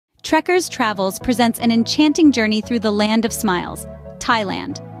Trekkers Travels presents an enchanting journey through the land of smiles,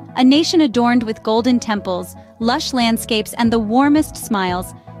 Thailand. A nation adorned with golden temples, lush landscapes, and the warmest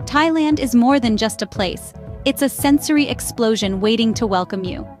smiles, Thailand is more than just a place. It's a sensory explosion waiting to welcome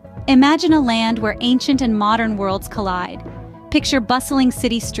you. Imagine a land where ancient and modern worlds collide. Picture bustling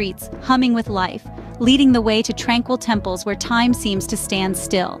city streets, humming with life, leading the way to tranquil temples where time seems to stand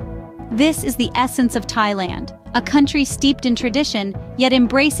still. This is the essence of Thailand, a country steeped in tradition, yet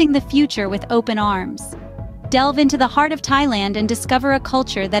embracing the future with open arms. Delve into the heart of Thailand and discover a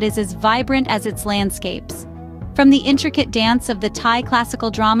culture that is as vibrant as its landscapes. From the intricate dance of the Thai classical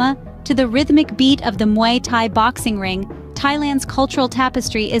drama to the rhythmic beat of the Muay Thai boxing ring, Thailand's cultural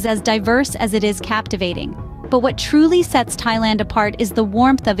tapestry is as diverse as it is captivating. But what truly sets Thailand apart is the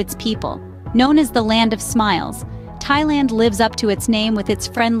warmth of its people. Known as the Land of Smiles, Thailand lives up to its name with its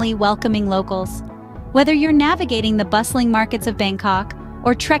friendly, welcoming locals. Whether you're navigating the bustling markets of Bangkok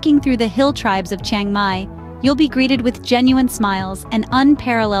or trekking through the hill tribes of Chiang Mai, you'll be greeted with genuine smiles and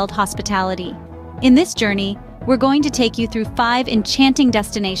unparalleled hospitality. In this journey, we're going to take you through 5 enchanting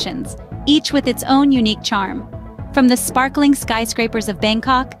destinations, each with its own unique charm. From the sparkling skyscrapers of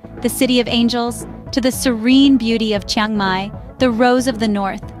Bangkok, the City of Angels, to the serene beauty of Chiang Mai, the Rose of the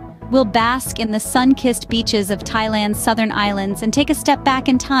North, we'll bask in the sun-kissed beaches of Thailand's southern islands and take a step back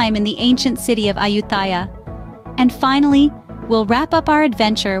in time in the ancient city of Ayutthaya. And finally, we'll wrap up our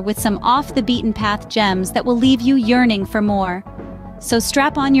adventure with some off-the-beaten-path gems that will leave you yearning for more. So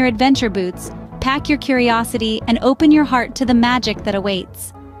strap on your adventure boots, pack your curiosity, and open your heart to the magic that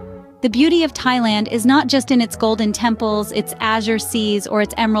awaits. The beauty of Thailand is not just in its golden temples, its azure seas, or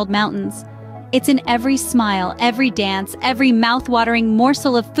its emerald mountains. It's in every smile, every dance, every mouth-watering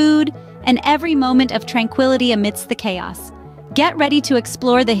morsel of food, and every moment of tranquility amidst the chaos. Get ready to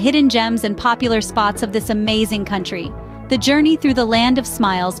explore the hidden gems and popular spots of this amazing country. The journey through the Land of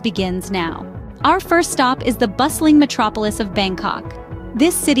Smiles begins now. Our first stop is the bustling metropolis of Bangkok.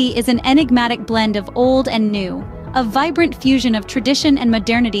 This city is an enigmatic blend of old and new, a vibrant fusion of tradition and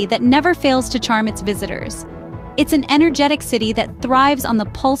modernity that never fails to charm its visitors. It's an energetic city that thrives on the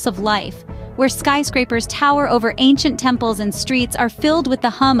pulse of life, where skyscrapers tower over ancient temples and streets are filled with the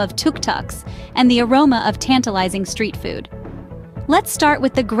hum of tuk-tuks and the aroma of tantalizing street food. Let's start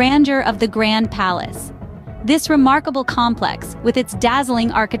with the grandeur of the Grand Palace. This remarkable complex, with its dazzling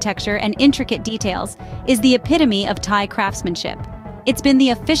architecture and intricate details, is the epitome of Thai craftsmanship. It's been the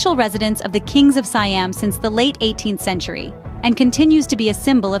official residence of the kings of Siam since the late 18th century, and continues to be a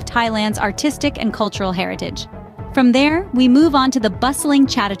symbol of Thailand's artistic and cultural heritage. From there, we move on to the bustling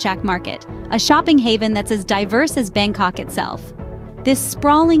Chatuchak Market, a shopping haven that's as diverse as Bangkok itself. This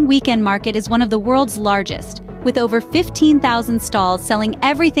sprawling weekend market is one of the world's largest, with over 15,000 stalls selling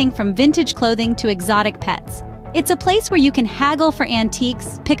everything from vintage clothing to exotic pets. It's a place where you can haggle for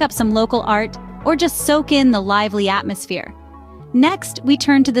antiques, pick up some local art, or just soak in the lively atmosphere. Next, we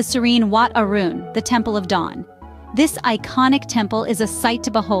turn to the serene Wat Arun, the Temple of Dawn. This iconic temple is a sight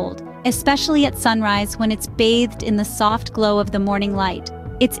to behold, especially at sunrise when it's bathed in the soft glow of the morning light.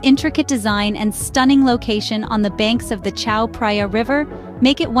 Its intricate design and stunning location on the banks of the Chao Phraya River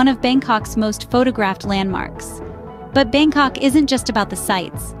make it one of Bangkok's most photographed landmarks. But Bangkok isn't just about the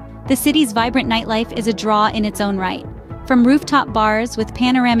sights. The city's vibrant nightlife is a draw in its own right. From rooftop bars with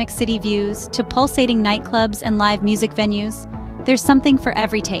panoramic city views to pulsating nightclubs and live music venues, there's something for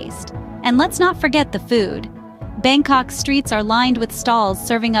every taste. And let's not forget the food. Bangkok's streets are lined with stalls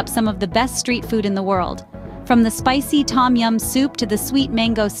serving up some of the best street food in the world. From the spicy tom yum soup to the sweet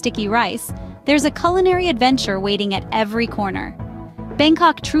mango sticky rice, there's a culinary adventure waiting at every corner.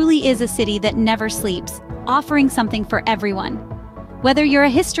 Bangkok truly is a city that never sleeps, offering something for everyone. Whether you're a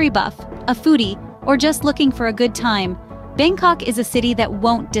history buff, a foodie, or just looking for a good time, Bangkok is a city that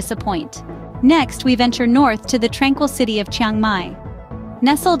won't disappoint. Next, we venture north to the tranquil city of Chiang Mai.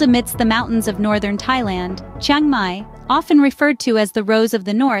 Nestled amidst the mountains of northern Thailand, Chiang Mai, often referred to as the Rose of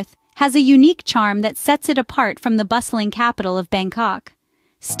the North, has a unique charm that sets it apart from the bustling capital of Bangkok.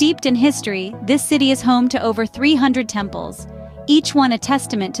 Steeped in history, this city is home to over 300 temples, each one a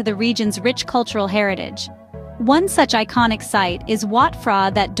testament to the region's rich cultural heritage. One such iconic site is Wat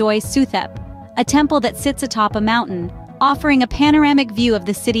Phra That Doi Suthep, a temple that sits atop a mountain, offering a panoramic view of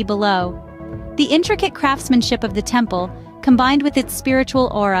the city below. The intricate craftsmanship of the temple, combined with its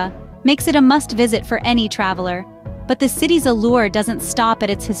spiritual aura, makes it a must-visit for any traveler. But the city's allure doesn't stop at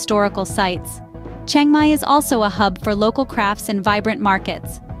its historical sites. Chiang Mai is also a hub for local crafts and vibrant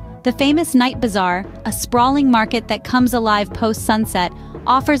markets. The famous Night Bazaar, a sprawling market that comes alive post-sunset,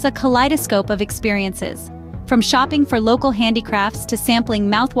 offers a kaleidoscope of experiences. From shopping for local handicrafts to sampling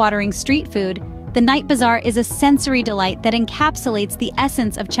mouth-watering street food, The night bazaar is a sensory delight that encapsulates the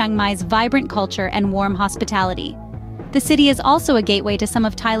essence of Chiang Mai's vibrant culture and warm hospitality. The city is also a gateway to some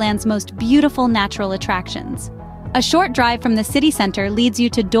of Thailand's most beautiful natural attractions. A short drive from the city center leads you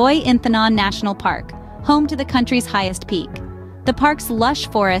to Doi Inthanon National Park, home to the country's highest peak. The park's lush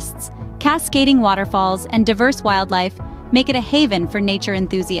forests, cascading waterfalls, and diverse wildlife make it a haven for nature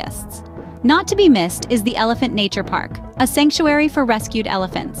enthusiasts. Not to be missed is the Elephant Nature Park, a sanctuary for rescued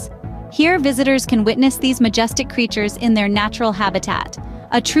elephants. Here, visitors can witness these majestic creatures in their natural habitat,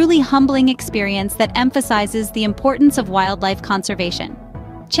 a truly humbling experience that emphasizes the importance of wildlife conservation.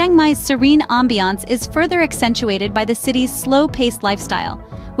 Chiang Mai's serene ambiance is further accentuated by the city's slow-paced lifestyle,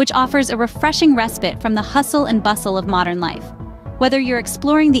 which offers a refreshing respite from the hustle and bustle of modern life. Whether you're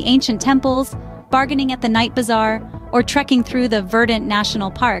exploring the ancient temples, bargaining at the night bazaar, or trekking through the verdant national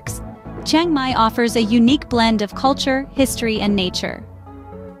parks, Chiang Mai offers a unique blend of culture, history, and nature.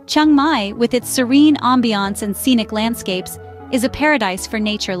 Chiang Mai, with its serene ambiance and scenic landscapes, is a paradise for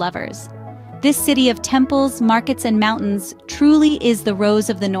nature lovers. This city of temples, markets, and mountains truly is the Rose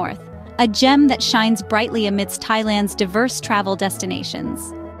of the North, a gem that shines brightly amidst Thailand's diverse travel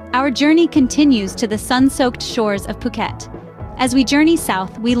destinations. Our journey continues to the sun-soaked shores of Phuket. As we journey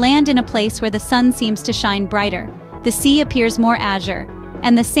south, we land in a place where the sun seems to shine brighter, the sea appears more azure,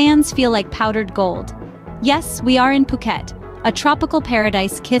 and the sands feel like powdered gold. Yes, we are in Phuket, a tropical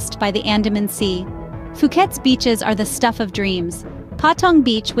paradise kissed by the Andaman Sea. Phuket's beaches are the stuff of dreams. Patong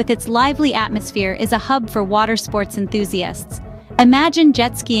Beach, with its lively atmosphere, is a hub for water sports enthusiasts. Imagine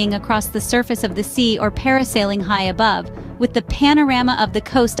jet skiing across the surface of the sea or parasailing high above, with the panorama of the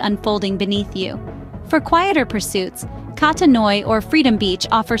coast unfolding beneath you. For quieter pursuits, Kata Noi or Freedom Beach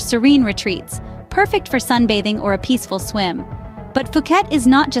offers serene retreats, perfect for sunbathing or a peaceful swim. But Phuket is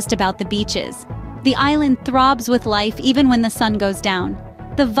not just about the beaches. The island throbs with life even when the sun goes down.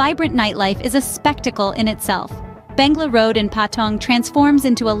 The vibrant nightlife is a spectacle in itself. Bangla Road in Patong transforms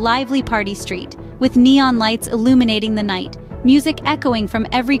into a lively party street, with neon lights illuminating the night, music echoing from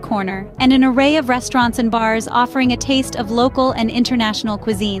every corner, and an array of restaurants and bars offering a taste of local and international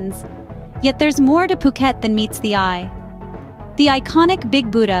cuisines. Yet there's more to Phuket than meets the eye. The iconic Big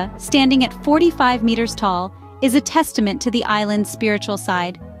Buddha, standing at 45 meters tall, is a testament to the island's spiritual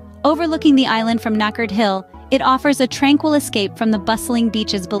side. Overlooking the island from Nakard Hill, it offers a tranquil escape from the bustling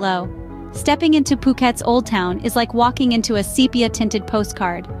beaches below. Stepping into Phuket's Old Town is like walking into a sepia-tinted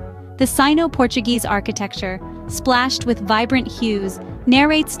postcard. The Sino-Portuguese architecture, splashed with vibrant hues,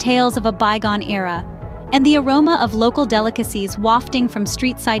 narrates tales of a bygone era, and the aroma of local delicacies wafting from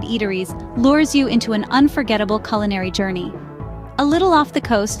street-side eateries lures you into an unforgettable culinary journey. A little off the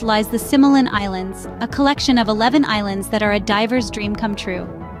coast lies the Similan Islands, a collection of 11 islands that are a diver's dream come true.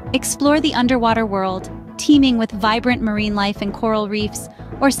 Explore the underwater world, teeming with vibrant marine life and coral reefs,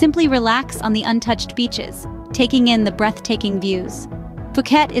 or simply relax on the untouched beaches, taking in the breathtaking views.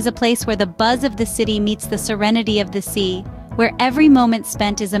 Phuket is a place where the buzz of the city meets the serenity of the sea, where every moment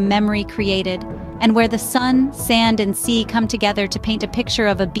spent is a memory created, and where the sun, sand, and sea come together to paint a picture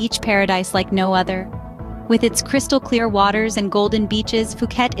of a beach paradise like no other. With its crystal-clear waters and golden beaches,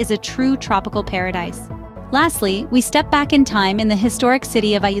 Phuket is a true tropical paradise. Lastly, we step back in time in the historic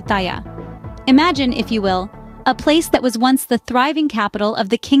city of Ayutthaya. Imagine, if you will, a place that was once the thriving capital of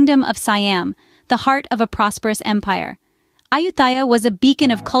the Kingdom of Siam, the heart of a prosperous empire. Ayutthaya was a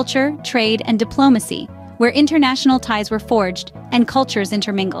beacon of culture, trade, and diplomacy, where international ties were forged and cultures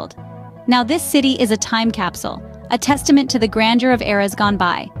intermingled. Now this city is a time capsule, a testament to the grandeur of eras gone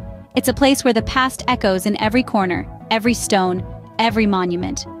by. It's a place where the past echoes in every corner, every stone, every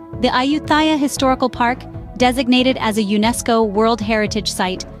monument. The Ayutthaya Historical Park, designated as a UNESCO World Heritage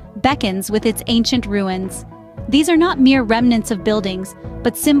Site, beckons with its ancient ruins. These are not mere remnants of buildings,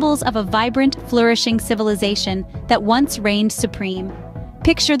 but symbols of a vibrant, flourishing civilization that once reigned supreme.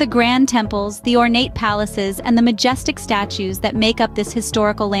 Picture the grand temples, the ornate palaces, and the majestic statues that make up this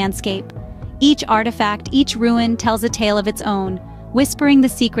historical landscape. Each artifact, each ruin tells a tale of its own, whispering the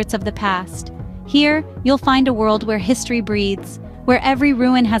secrets of the past. Here, you'll find a world where history breathes, where every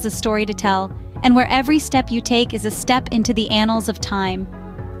ruin has a story to tell, and where every step you take is a step into the annals of time.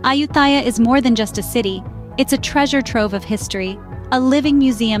 Ayutthaya is more than just a city. It's a treasure trove of history, a living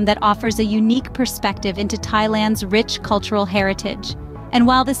museum that offers a unique perspective into Thailand's rich cultural heritage. And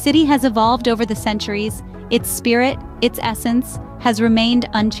while the city has evolved over the centuries, its spirit, its essence, has remained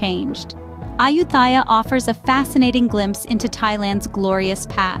unchanged. Ayutthaya offers a fascinating glimpse into Thailand's glorious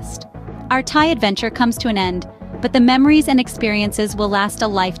past. Our Thai adventure comes to an end, but the memories and experiences will last a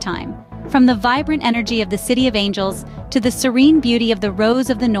lifetime. From the vibrant energy of the City of Angels to the serene beauty of the Rose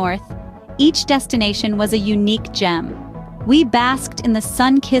of the North, each destination was a unique gem. We basked in the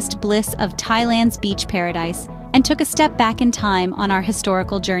sun-kissed bliss of Thailand's beach paradise and took a step back in time on our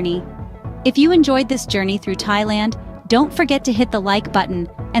historical journey. If you enjoyed this journey through Thailand, don't forget to hit the like button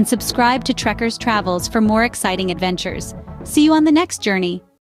and subscribe to Trekkers Travels for more exciting adventures. See you on the next journey.